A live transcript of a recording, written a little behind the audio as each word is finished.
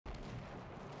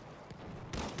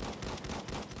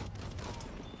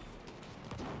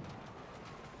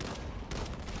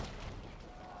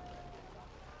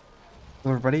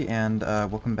Hello everybody, and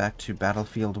welcome back to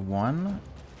Battlefield 1.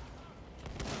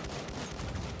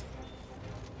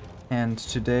 And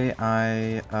today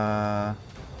I've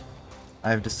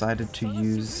decided to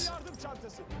use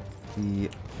the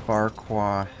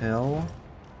Farquhar Hill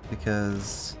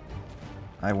because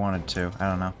I wanted to. I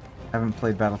don't know. I haven't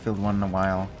played Battlefield 1 in a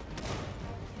while.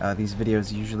 These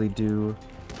videos usually do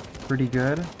pretty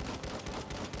good. There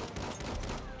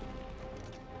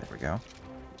we go.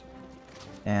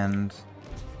 And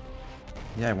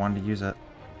yeah, I wanted to use it.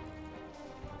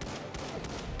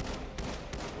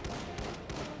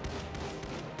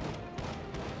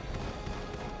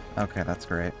 Okay, that's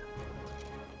great.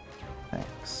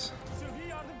 Thanks.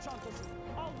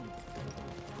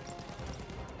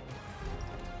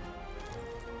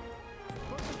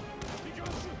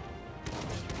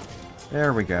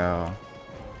 There we go.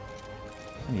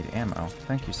 I need ammo.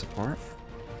 Thank you, support.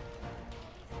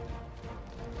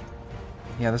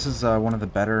 Yeah, this is one of the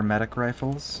better medic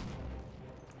rifles.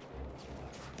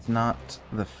 It's not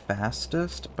the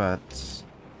fastest, but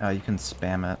you can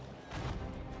spam it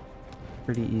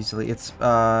pretty easily. It's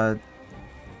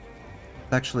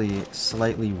actually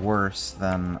slightly worse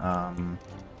than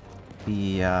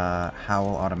the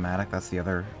Howl automatic. That's the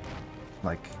other,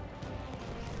 like,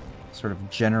 sort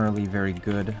of generally very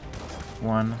good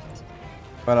one.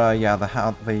 But yeah, the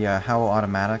Howl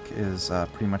automatic is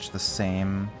pretty much the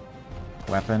same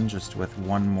weapon, just with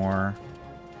one more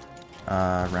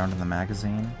round in the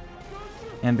magazine.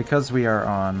 And because we are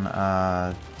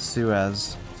on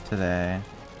Suez today,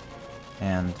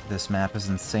 and this map is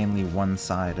insanely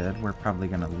one-sided, we're probably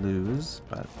gonna lose,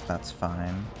 but that's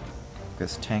fine.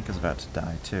 This tank is about to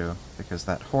die too, because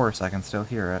that horse, I can still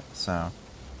hear it, so...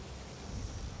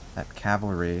 That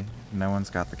cavalry, no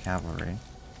one's got the cavalry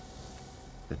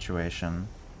situation.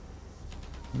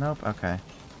 Nope, okay.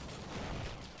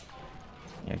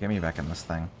 Yeah, get me back in this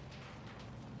thing.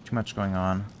 Too much going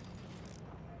on.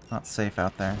 Not safe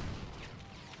out there.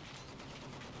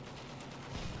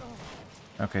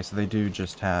 Okay, so they do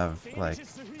just have, like,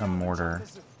 a mortar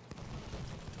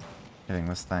hitting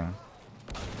this thing.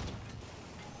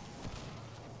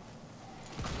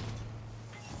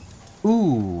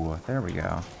 Ooh, there we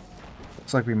go.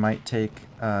 Looks like we might take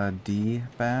D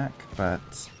back, but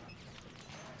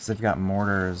because they've got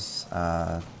mortars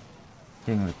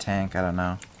hitting the tank, I don't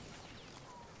know.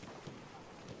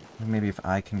 Maybe if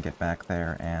I can get back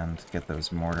there and get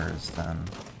those mortars, then...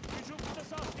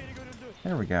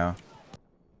 There we go.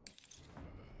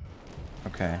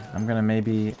 Okay, I'm gonna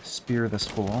maybe spear this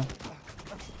fool.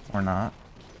 Or not.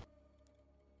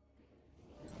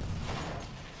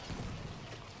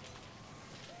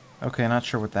 Okay, not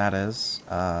sure what that is.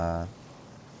 That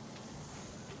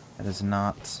is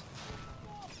not...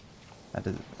 That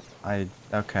is...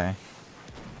 Okay.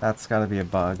 That's gotta be a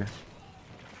bug.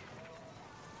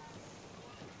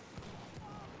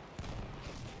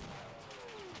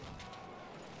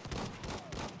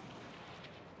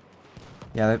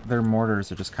 Yeah, their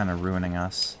mortars are just kind of ruining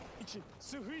us.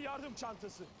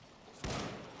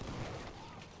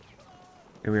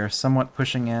 Okay, we are somewhat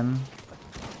pushing in.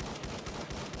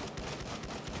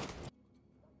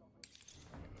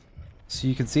 So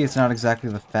you can see it's not exactly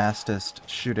the fastest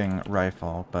shooting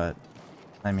rifle, but,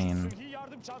 I mean,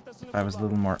 if I was a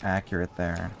little more accurate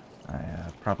there, I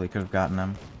probably could have gotten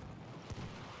him.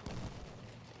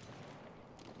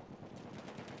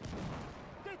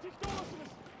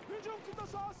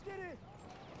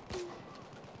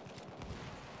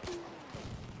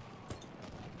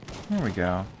 There we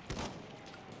go.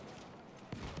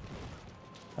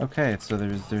 Okay, so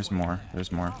there's more.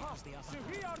 There's more.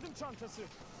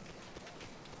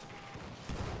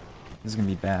 This is gonna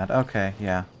be bad. Okay,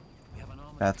 yeah.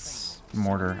 That's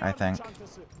mortar, I think.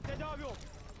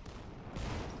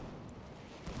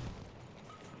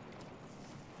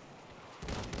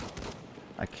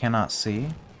 I cannot see.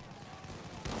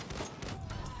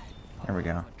 There we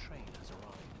go.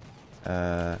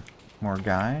 More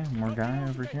guy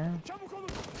over here.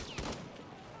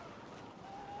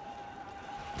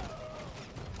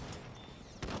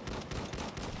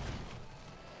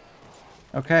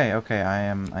 Okay,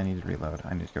 I need to reload.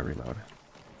 I need to go reload.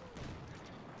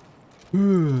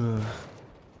 Ooh.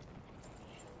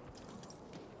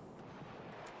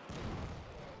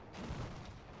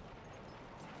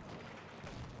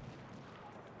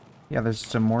 Yeah, there's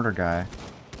just a mortar guy.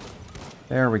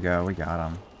 There we go, we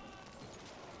got him.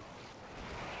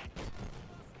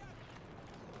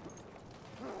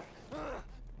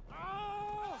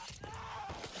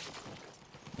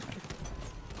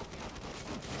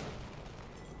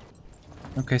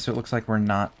 Okay, so it looks like we're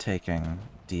not taking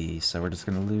D, so we're just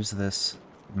gonna lose this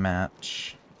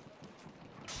match.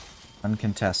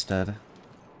 Uncontested.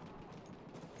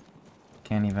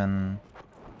 Can't even...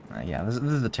 yeah, this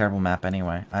is a terrible map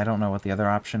anyway. I don't know what the other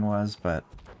option was, but...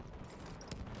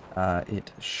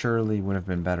 it surely would have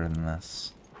been better than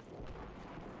this.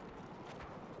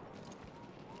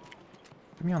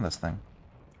 Get me on this thing.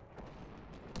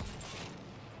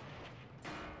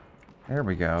 There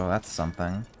we go, that's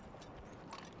something.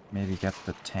 Maybe get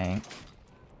the tank.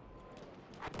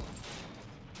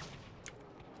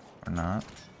 Or not.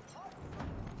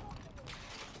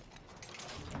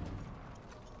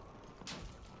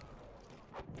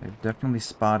 They've definitely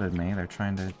spotted me. They're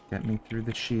trying to get me through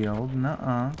the shield.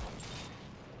 Nuh-uh.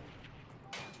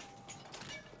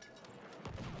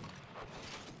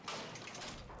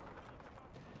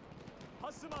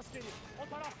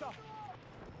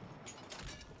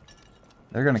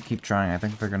 They're gonna keep trying. I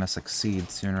think they're gonna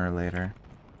succeed sooner or later.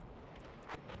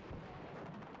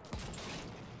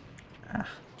 Ah,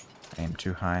 aim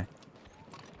too high.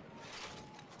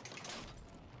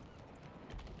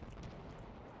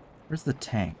 Where's the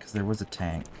tank? 'Cause there was a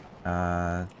tank.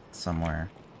 Somewhere.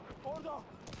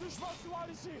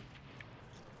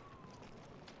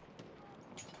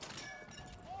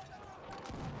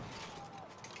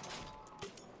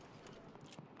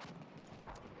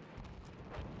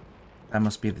 That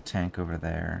must be the tank over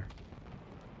there.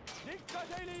 If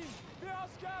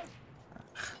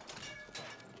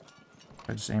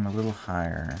I just aim a little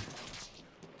higher.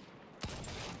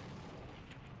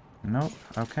 Nope,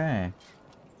 okay.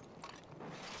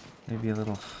 Maybe a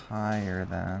little higher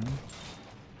then.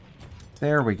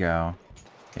 There we go.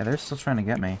 Yeah, they're still trying to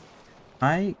get me.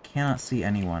 I cannot see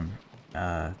anyone.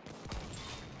 There.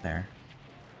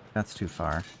 That's too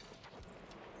far.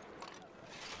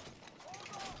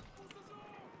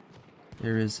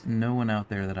 There is no one out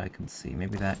there that I can see.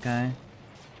 Maybe that guy?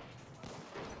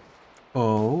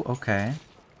 Oh, okay.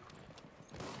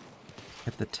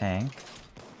 Hit the tank.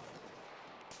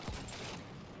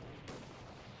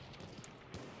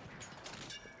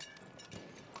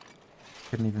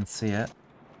 Couldn't even see it.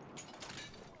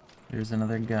 There's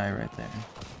another guy right there.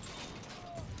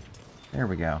 There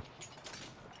we go.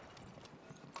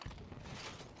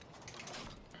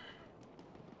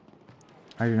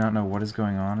 I do not know what is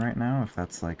going on right now, if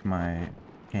that's like my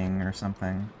ping or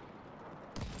something.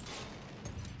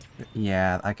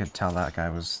 Yeah, I could tell that guy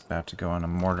was about to go on a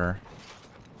mortar.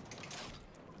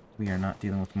 We are not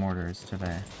dealing with mortars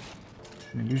today.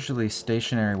 Usually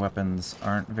stationary weapons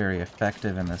aren't very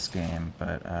effective in this game,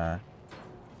 but I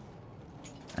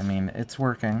mean, it's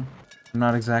working. I'm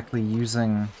not exactly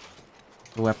using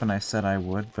the weapon I said I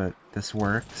would, but this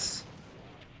works.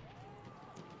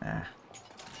 Ah.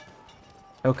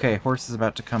 Okay, horse is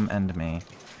about to come end me.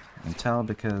 I can tell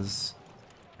because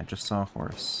I just saw a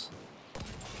horse.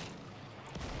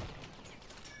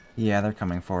 Yeah, they're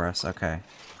coming for us, okay.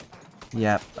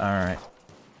 Yep, alright.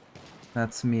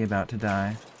 That's me about to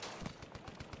die.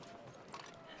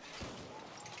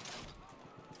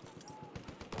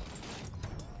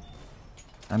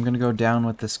 I'm gonna go down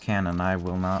with this cannon. I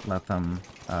will not let them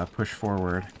push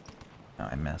forward. Oh,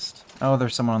 I missed. Oh,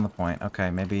 there's someone on the point.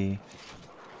 Okay, maybe...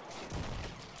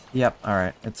 Yep,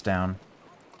 alright, it's down.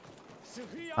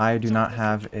 I do not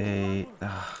have a...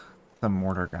 the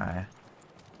mortar guy.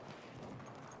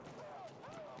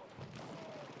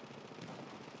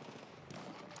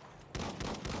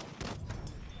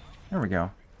 There we go.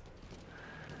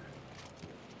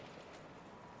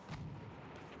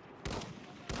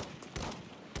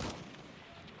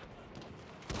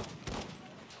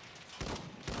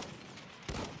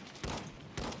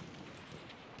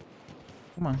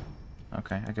 Come on.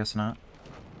 Okay, I guess not.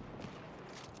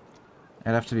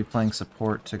 I'd have to be playing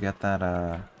support to get that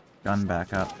gun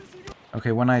back up.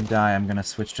 Okay, when I die, I'm gonna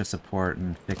switch to support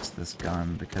and fix this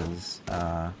gun because,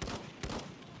 come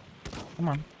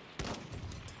on.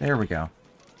 There we go.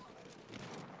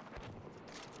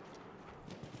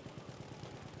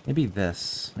 Maybe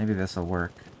this. Maybe this'll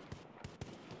work.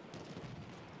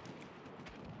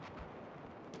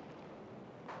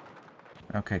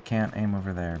 Okay, can't aim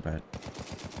over there, but...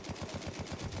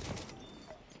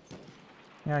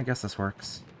 yeah, I guess this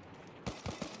works.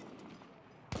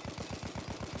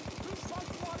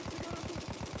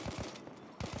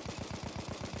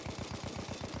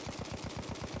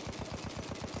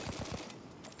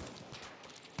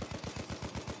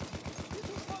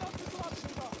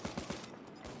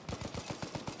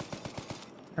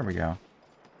 There we go.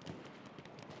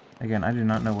 Again, I do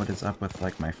not know what is up with,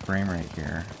 like, my frame rate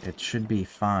here. It should be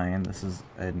fine. This is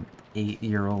an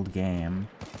 8-year-old game.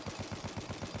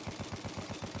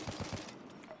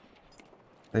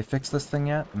 They fixed this thing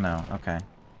yet? No, okay.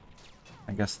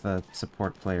 I guess the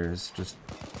support players just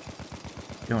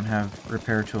don't have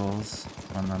repair tools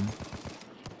on them.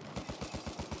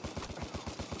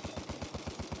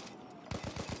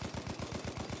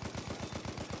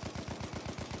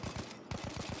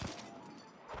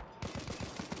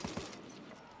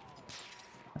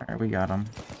 Alright, we got him.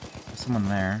 There's someone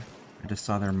there. I just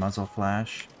saw their muzzle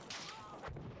flash.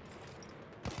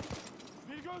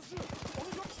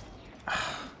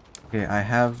 Okay, I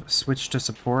have switched to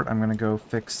support. I'm gonna go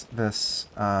fix this,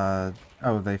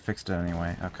 oh, they fixed it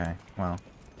anyway. Okay, well.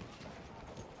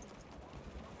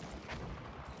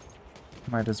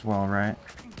 Might as well, right?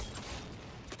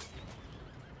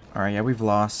 Alright, yeah, we've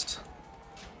lost.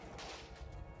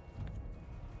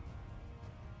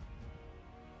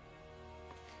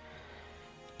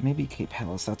 Maybe Cape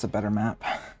Helles, that's a better map.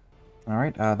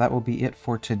 Alright, that will be it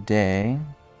for today,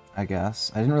 I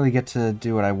guess. I didn't really get to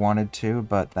do what I wanted to,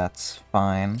 but that's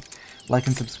fine. Like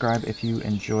and subscribe if you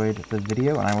enjoyed the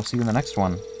video, and I will see you in the next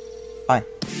one. Bye.